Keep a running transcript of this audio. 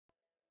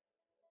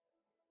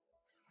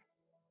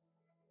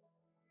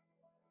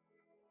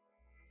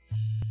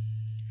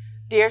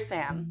Dear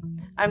Sam,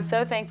 I'm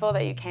so thankful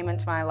that you came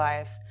into my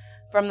life.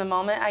 From the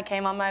moment I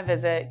came on my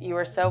visit, you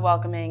were so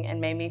welcoming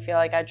and made me feel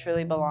like I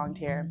truly belonged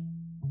here.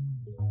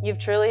 You've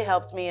truly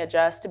helped me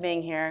adjust to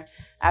being here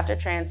after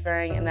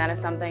transferring, and that is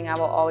something I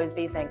will always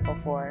be thankful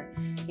for.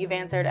 You've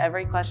answered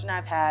every question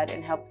I've had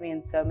and helped me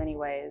in so many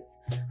ways.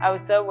 I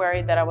was so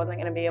worried that I wasn't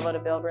going to be able to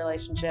build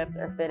relationships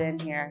or fit in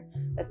here,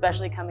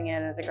 especially coming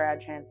in as a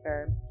grad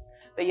transfer.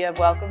 But you have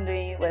welcomed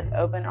me with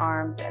open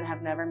arms and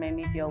have never made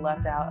me feel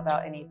left out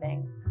about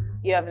anything.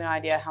 You have no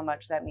idea how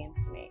much that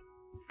means to me.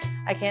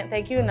 I can't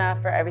thank you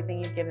enough for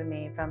everything you've given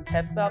me, from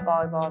tips about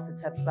volleyball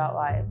to tips about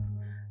life.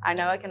 I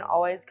know I can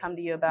always come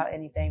to you about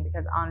anything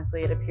because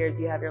honestly it appears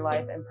you have your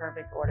life in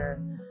perfect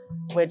order,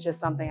 which is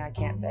something I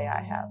can't say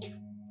I have.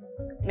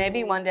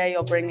 Maybe one day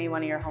you'll bring me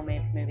one of your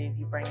homemade smoothies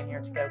you bring in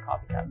your to-go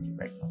coffee cups you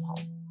bring from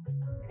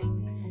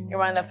home. You're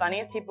one of the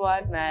funniest people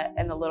I've met,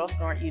 and the little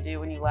snort you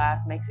do when you laugh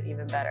makes it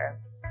even better.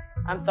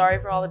 I'm sorry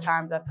for all the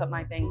times I've put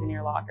my things in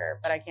your locker,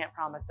 but I can't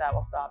promise that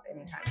will stop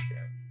anytime soon.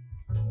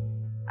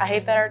 I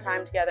hate that our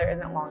time together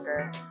isn't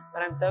longer,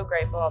 but I'm so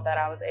grateful that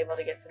I was able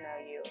to get to know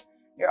you.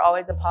 You're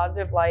always a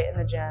positive light in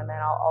the gym, and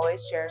I'll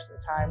always cherish the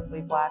times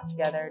we've laughed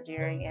together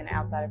during and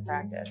outside of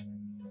practice.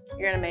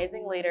 You're an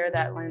amazing leader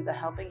that lends a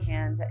helping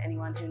hand to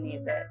anyone who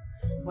needs it.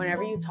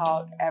 Whenever you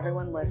talk,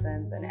 everyone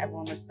listens and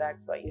everyone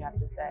respects what you have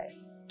to say.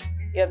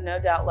 You have no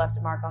doubt left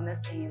a mark on this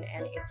team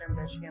and Eastern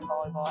Michigan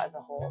volleyball as a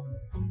whole.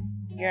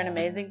 You're an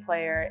amazing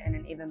player and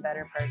an even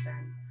better person.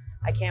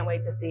 I can't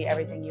wait to see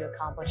everything you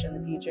accomplish in the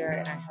future,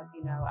 and I hope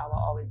you know I will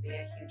always be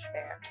a huge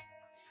fan.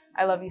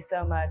 I love you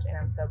so much, and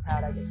I'm so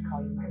proud I get to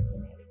call you my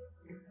teammate.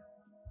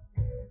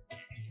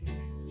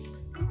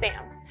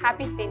 Sam,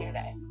 happy senior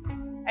day.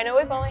 I know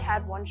we've only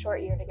had one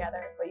short year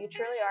together, but you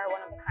truly are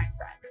one of a kind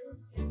friend.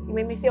 You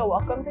made me feel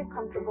welcomed and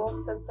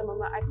comfortable since the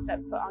moment I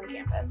stepped foot on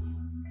campus.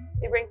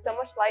 You bring so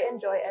much light and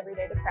joy every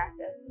day to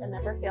practice and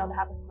never fail to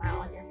have a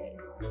smile on your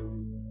face.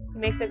 You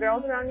make the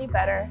girls around me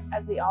better,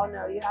 as we all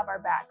know you have our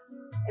backs,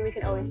 and we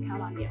can always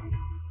count on you.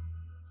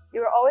 You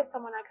were always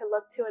someone I could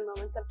look to in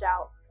moments of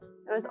doubt,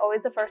 and was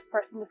always the first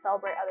person to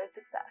celebrate others'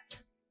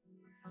 success.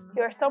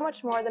 You are so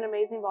much more than an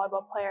amazing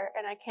volleyball player,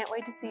 and I can't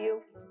wait to see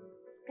you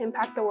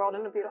impact the world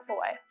in a beautiful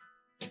way.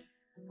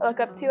 I look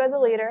up to you as a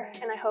leader,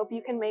 and I hope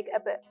I can make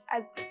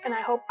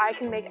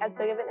as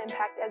big of an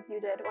impact as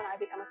you did when I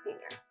become a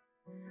senior.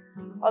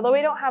 Although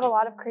we don't have a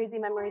lot of crazy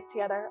memories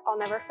together, I'll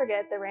never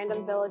forget the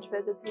random village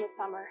visits in the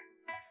summer,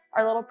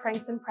 our little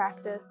pranks in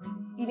practice,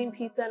 eating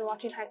pizza and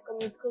watching High School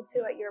Musical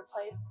 2 at your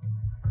place,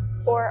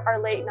 or our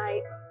late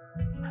night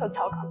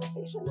hotel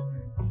conversations.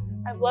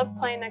 I've loved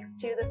playing next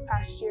to you this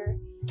past year.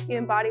 You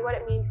embody what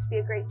it means to be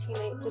a great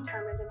teammate,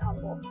 determined and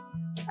humble.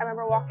 I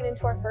remember walking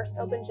into our first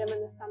open gym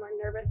in the summer,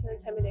 nervous and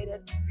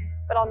intimidated,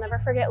 but I'll never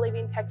forget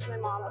leaving text to my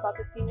mom about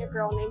the senior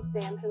girl named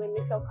Sam who made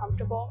me feel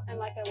comfortable and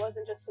like I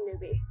wasn't just a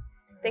newbie.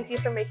 Thank you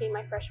for making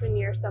my freshman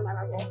year so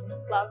memorable.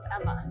 Love,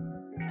 Emma.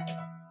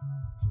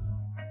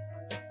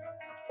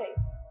 Okay,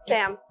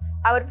 Sam,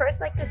 I would first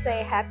like to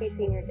say happy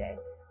senior day.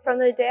 From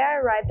the day I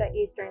arrived at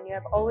Eastern, you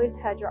have always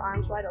had your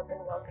arms wide open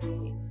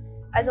welcoming me.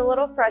 As a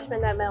little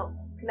freshman, that meant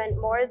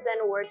more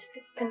than words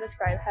can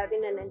describe,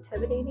 having an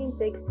intimidating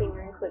big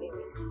senior including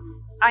me.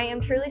 I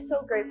am truly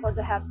so grateful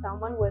to have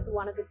someone with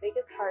one of the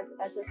biggest hearts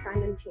as a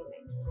friend and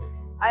teammate.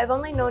 I have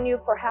only known you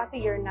for half a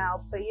year now,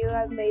 but you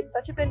have made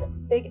such a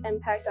big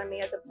impact on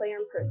me as a player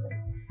and person.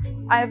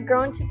 I have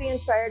grown to be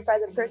inspired by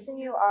the person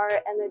you are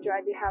and the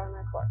drive you have on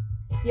the court.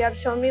 You have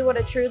shown me what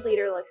a true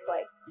leader looks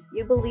like.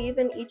 You believe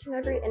in each and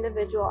every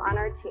individual on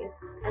our team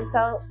and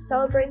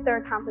celebrate their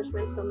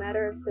accomplishments no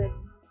matter if it's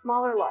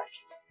small or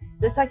large.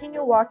 The second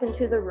you walk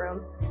into the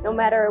room, no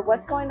matter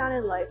what's going on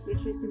in life, you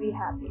choose to be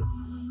happy.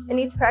 In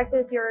each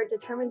practice, you are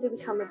determined to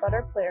become a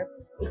better player,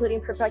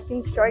 including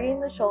perfecting striking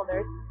the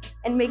shoulders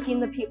and making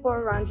the people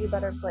around you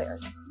better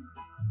players.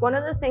 One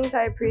of the things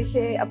I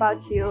appreciate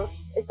about you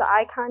is the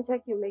eye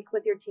contact you make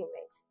with your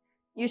teammates.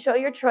 You show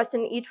your trust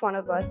in each one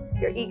of us,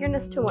 your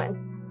eagerness to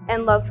win,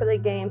 and love for the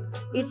game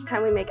each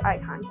time we make eye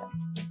contact.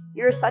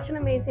 You're such an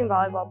amazing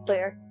volleyball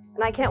player,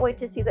 and I can't wait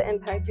to see the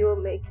impact you will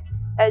make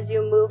as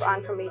you move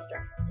on from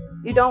Eastern.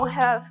 We don't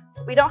have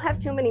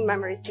too many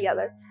memories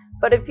together,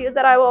 but a few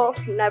that I will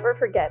never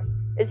forget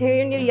is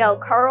hearing you yell,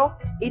 "Carl,"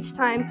 each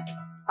time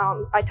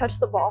I touch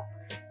the ball.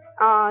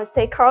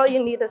 Say, "Carl,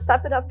 you need to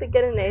step it up to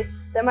get an ace,"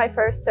 then my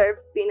first serve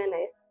being an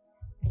ace,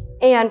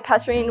 and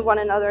pestering one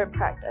another at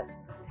practice.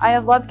 I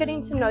have loved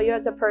getting to know you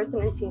as a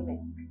person and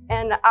teammate,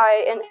 and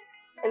I am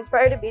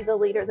inspired to be the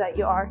leader that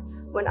you are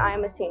when I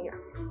am a senior.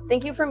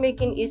 Thank you for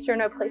making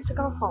Eastern a place to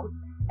call home,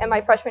 and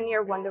my freshman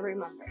year one to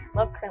remember.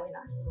 Love,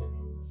 Carolina.